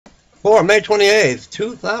For May 28th,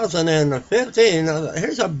 2015,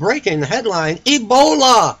 here's a breaking headline.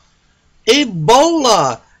 Ebola!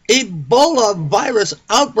 Ebola! Ebola virus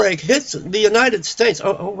outbreak hits the United States.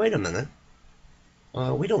 Oh, wait a minute.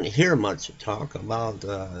 We don't hear much talk about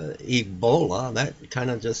Ebola. That kind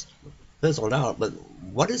of just fizzled out. But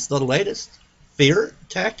what is the latest fear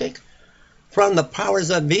tactic from the powers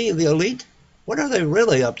that be, the elite? What are they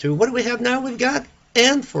really up to? What do we have now? We've got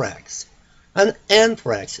anthrax. An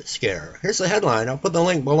anthrax scare. Here's the headline. I'll put the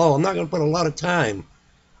link below. I'm not going to put a lot of time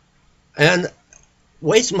and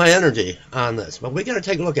waste my energy on this, but we got to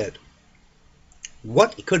take a look at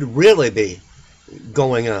what could really be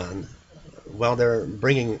going on while they're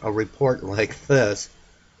bringing a report like this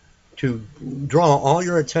to draw all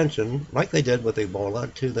your attention, like they did with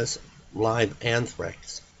Ebola, to this live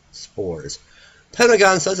anthrax spores.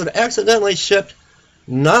 Pentagon says it accidentally shipped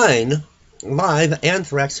 9 live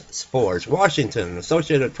anthrax spores. Washington,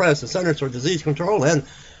 Associated Press, the Centers for Disease Control and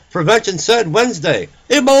Prevention said Wednesday,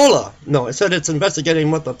 Ebola. No, it said it's investigating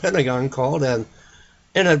what the Pentagon called an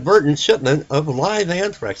inadvertent shipment of live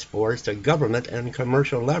anthrax spores to government and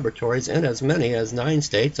commercial laboratories in as many as 9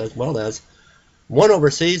 states, as well as one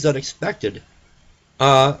overseas that expected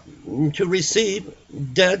to receive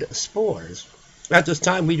dead spores. At this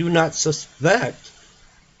time, we do not suspect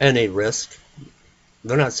any risk.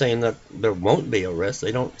 They're not saying that there won't be a risk.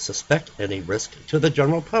 They don't suspect any risk to the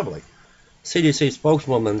general public. CDC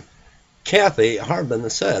spokeswoman Kathy Harbin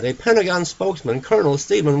said a Pentagon spokesman, Colonel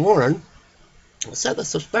Stephen Warren, said the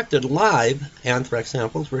suspected live anthrax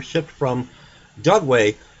samples were shipped from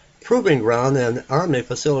Dugway Proving Ground, an Army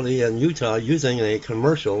facility in Utah, using a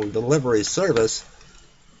commercial delivery service.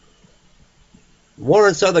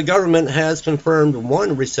 Warren said the government has confirmed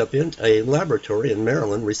one recipient, a laboratory in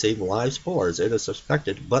Maryland, received live spores. It is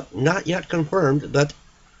suspected, but not yet confirmed, that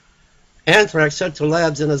anthrax sent to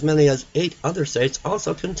labs in as many as 8 other states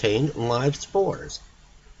also contained live spores.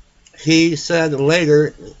 He said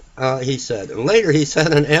later an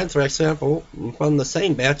anthrax sample from the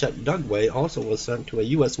same batch at Dugway also was sent to a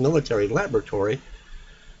U.S. military laboratory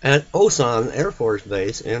at Osan Air Force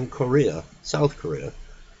Base in South Korea.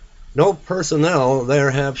 No personnel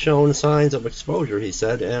there have shown signs of exposure, he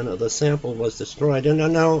said, and the sample was destroyed. And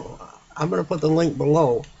now I'm going to put the link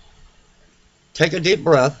below. Take a deep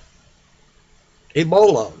breath.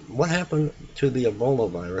 Ebola. What happened to the Ebola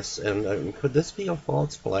virus? And could this be a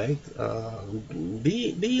false flag?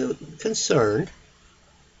 Be concerned,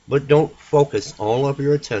 but don't focus all of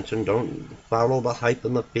your attention. Don't follow the hype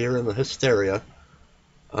and the fear and the hysteria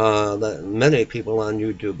that many people on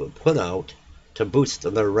YouTube have put out to boost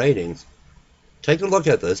their ratings. Take a look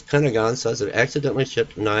at this. Pentagon says it accidentally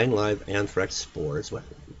shipped 9 live anthrax spores.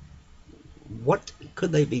 What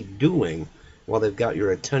could they be doing while they've got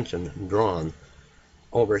your attention drawn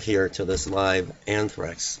over here to this live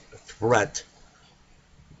anthrax threat?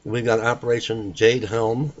 We've got Operation Jade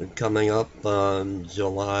Helm coming up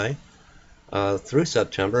July through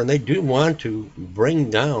September, and they do want to bring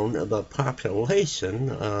down the population.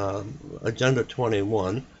 Agenda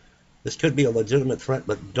 21. This could be a legitimate threat,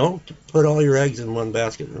 but don't put all your eggs in one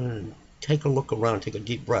basket. Take a look around, take a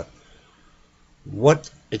deep breath. What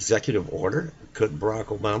executive order could Barack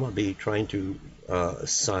Obama be trying to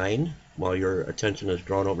sign while your attention is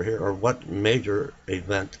drawn over here? Or what major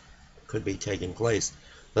event could be taking place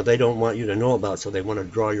that they don't want you to know about, so they want to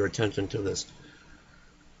draw your attention to this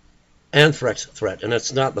anthrax threat? And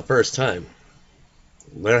it's not the first time.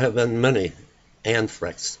 There have been many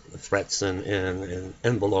anthrax threats and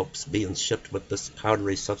envelopes being shipped with this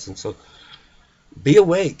powdery substance. So be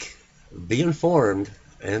awake, be informed,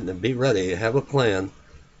 and be ready. Have a plan.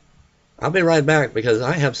 I'll be right back because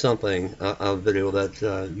I have something, a video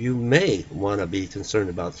that you may want to be concerned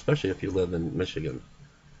about, especially if you live in Michigan.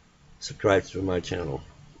 Subscribe to my channel.